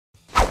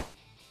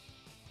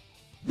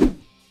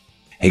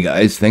Hey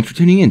guys, thanks for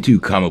tuning in to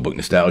Comic Book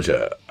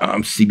Nostalgia.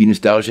 I'm CB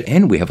Nostalgia,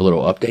 and we have a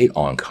little update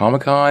on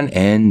Comic-Con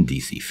and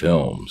DC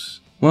films.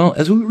 Well,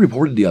 as we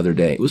reported the other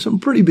day, it was some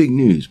pretty big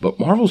news, but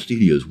Marvel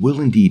Studios will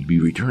indeed be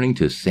returning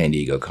to San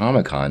Diego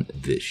Comic-Con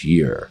this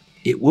year.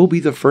 It will be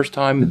the first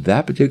time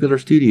that particular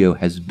studio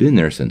has been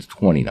there since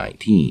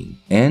 2019,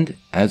 and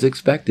as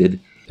expected,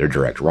 their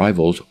direct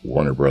rivals,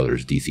 Warner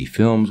Bros. DC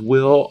Films,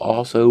 will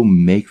also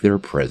make their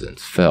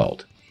presence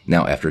felt.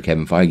 Now, after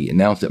Kevin Feige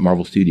announced that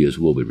Marvel Studios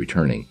will be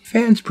returning,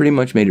 fans pretty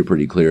much made it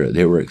pretty clear that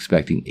they were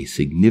expecting a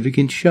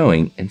significant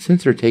showing, and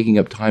since they're taking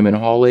up time in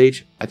Hall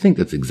H, I think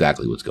that's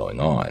exactly what's going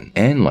on.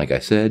 And like I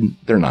said,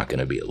 they're not going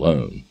to be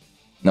alone.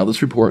 Now,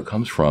 this report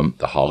comes from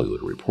The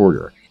Hollywood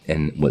Reporter,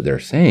 and what they're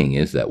saying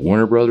is that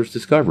Warner Bros.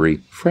 Discovery,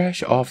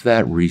 fresh off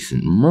that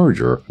recent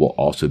merger, will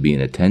also be in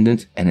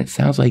attendance, and it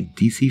sounds like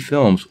DC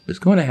Films is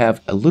going to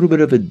have a little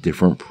bit of a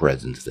different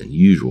presence than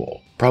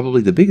usual.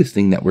 Probably the biggest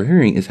thing that we're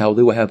hearing is how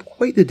they will have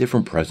quite the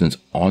different presence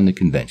on the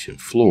convention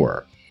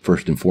floor.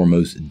 First and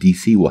foremost,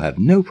 DC will have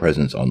no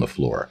presence on the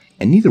floor,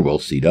 and neither will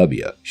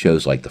CW.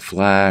 Shows like The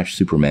Flash,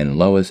 Superman and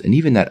Lois, and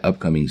even that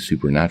upcoming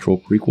Supernatural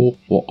prequel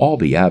will all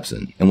be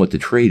absent. And what the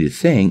trade is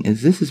saying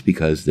is this is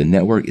because the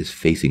network is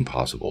facing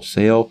possible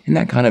sale, and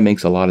that kind of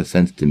makes a lot of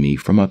sense to me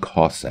from a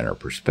cost center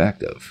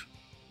perspective.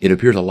 It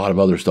appears a lot of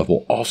other stuff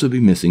will also be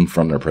missing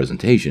from their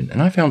presentation,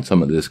 and I found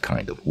some of this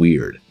kind of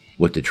weird.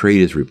 What the trade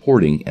is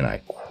reporting, and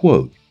I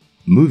quote,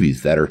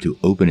 movies that are to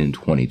open in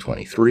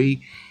 2023,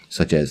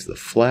 such as The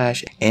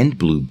Flash and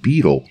Blue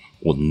Beetle,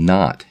 will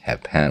not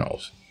have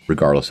panels,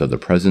 regardless of the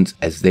presence,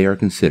 as they are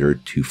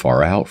considered too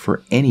far out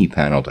for any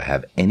panel to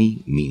have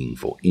any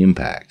meaningful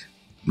impact.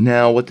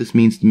 Now, what this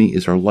means to me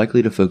is they're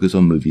likely to focus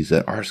on movies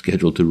that are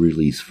scheduled to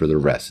release for the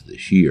rest of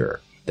this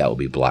year. That will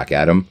be Black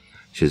Adam,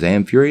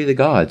 Shazam! Fury of the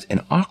Gods,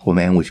 and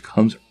Aquaman, which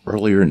comes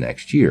earlier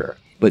next year.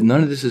 But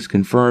none of this is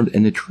confirmed,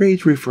 and the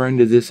trade's referring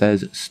to this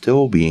as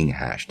still being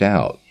hashed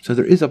out, so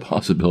there is a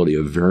possibility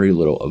of very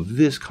little of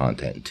this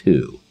content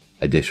too.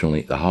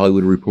 Additionally, The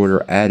Hollywood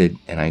Reporter added,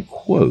 and I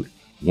quote,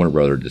 Warner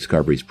Bros.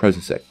 Discovery's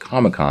presence at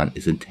Comic-Con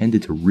is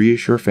intended to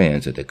reassure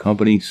fans that the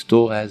company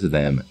still has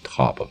them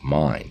top of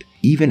mind,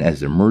 even as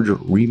the merger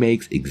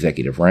remakes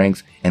executive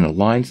ranks and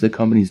aligns the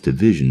company's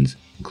divisions,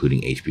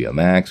 including HBO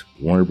Max,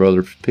 Warner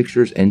Bros.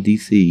 Pictures, and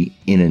DC,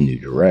 in a new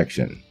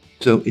direction.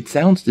 So it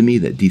sounds to me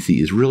that DC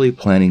is really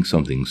planning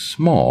something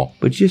small,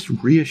 but just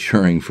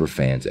reassuring for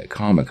fans at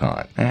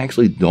Comic-Con. I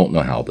actually don't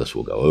know how this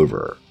will go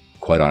over.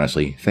 Quite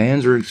honestly,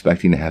 fans are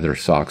expecting to have their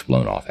socks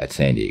blown off at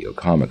San Diego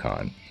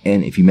Comic-Con.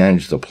 And if you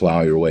manage to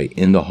plow your way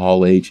into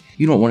Hall H,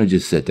 you don't want to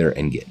just sit there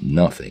and get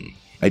nothing.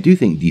 I do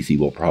think DC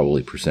will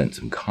probably present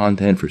some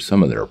content for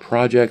some of their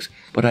projects,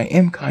 but I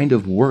am kind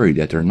of worried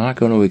that they're not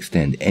going to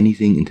extend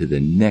anything into the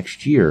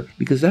next year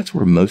because that's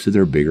where most of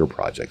their bigger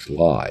projects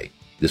lie.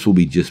 This will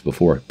be just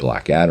before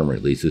Black Adam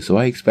releases, so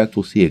I expect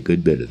we'll see a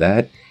good bit of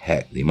that.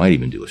 Heck, they might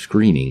even do a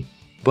screening.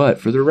 But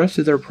for the rest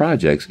of their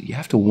projects, you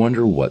have to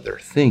wonder what they're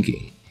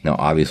thinking. Now,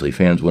 obviously,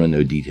 fans want to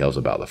know details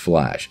about The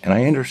Flash, and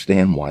I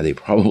understand why they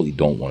probably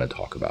don't want to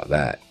talk about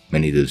that.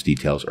 Many of those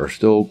details are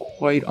still,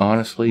 quite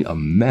honestly, a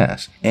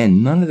mess,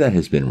 and none of that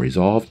has been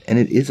resolved, and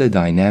it is a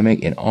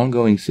dynamic and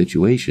ongoing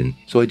situation,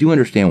 so I do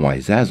understand why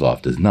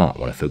Zaslav does not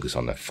want to focus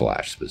on The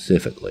Flash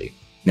specifically.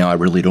 Now, I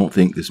really don't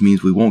think this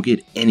means we won't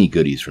get any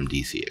goodies from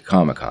DC at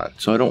Comic-Con,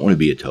 so I don't want to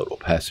be a total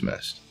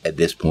pessimist. At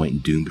this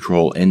point, Doom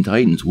Patrol and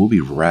Titans will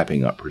be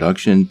wrapping up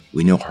production.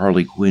 We know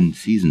Harley Quinn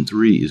Season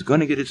 3 is going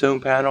to get its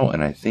own panel,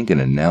 and I think an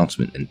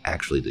announcement and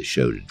actually the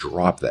show to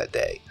drop that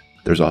day.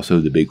 There's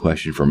also the big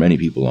question for many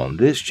people on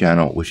this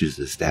channel, which is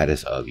the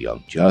status of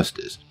Young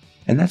Justice.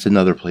 And that's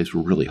another place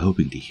we're really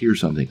hoping to hear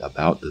something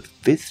about the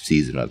 5th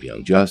season of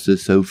Young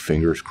Justice, so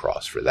fingers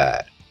crossed for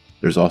that.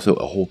 There's also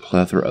a whole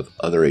plethora of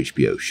other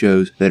HBO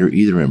shows that are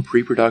either in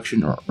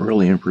pre-production or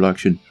early in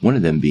production, one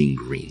of them being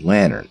Green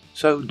Lantern.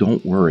 So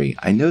don't worry,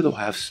 I know they'll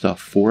have stuff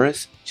for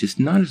us, just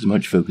not as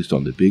much focused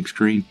on the big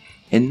screen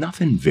and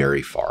nothing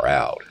very far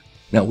out.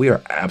 Now, we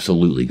are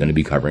absolutely going to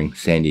be covering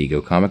San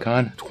Diego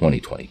Comic-Con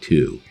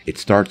 2022. It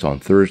starts on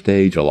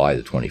Thursday, July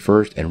the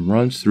 21st and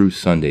runs through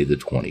Sunday the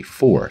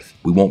 24th.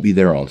 We won't be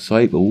there on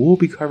site, but we'll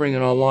be covering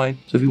it online,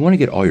 so if you want to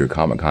get all your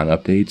Comic-Con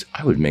updates,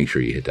 I would make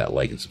sure you hit that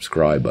like and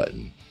subscribe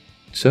button.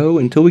 So,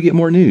 until we get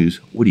more news,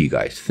 what do you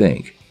guys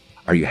think?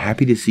 Are you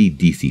happy to see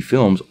DC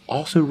Films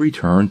also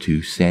return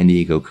to San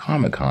Diego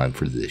Comic-Con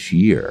for this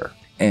year?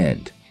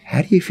 And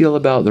how do you feel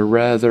about the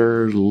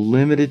rather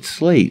limited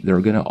slate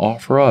they're going to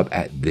offer up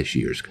at this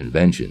year's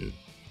convention?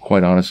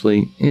 Quite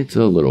honestly, it's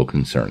a little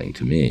concerning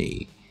to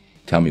me.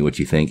 Tell me what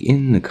you think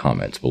in the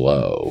comments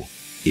below.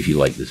 If you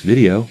like this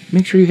video,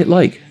 make sure you hit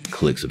like,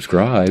 click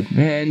subscribe,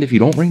 and if you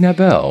don't ring that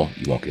bell,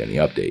 you won't get any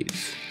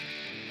updates.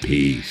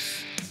 Peace.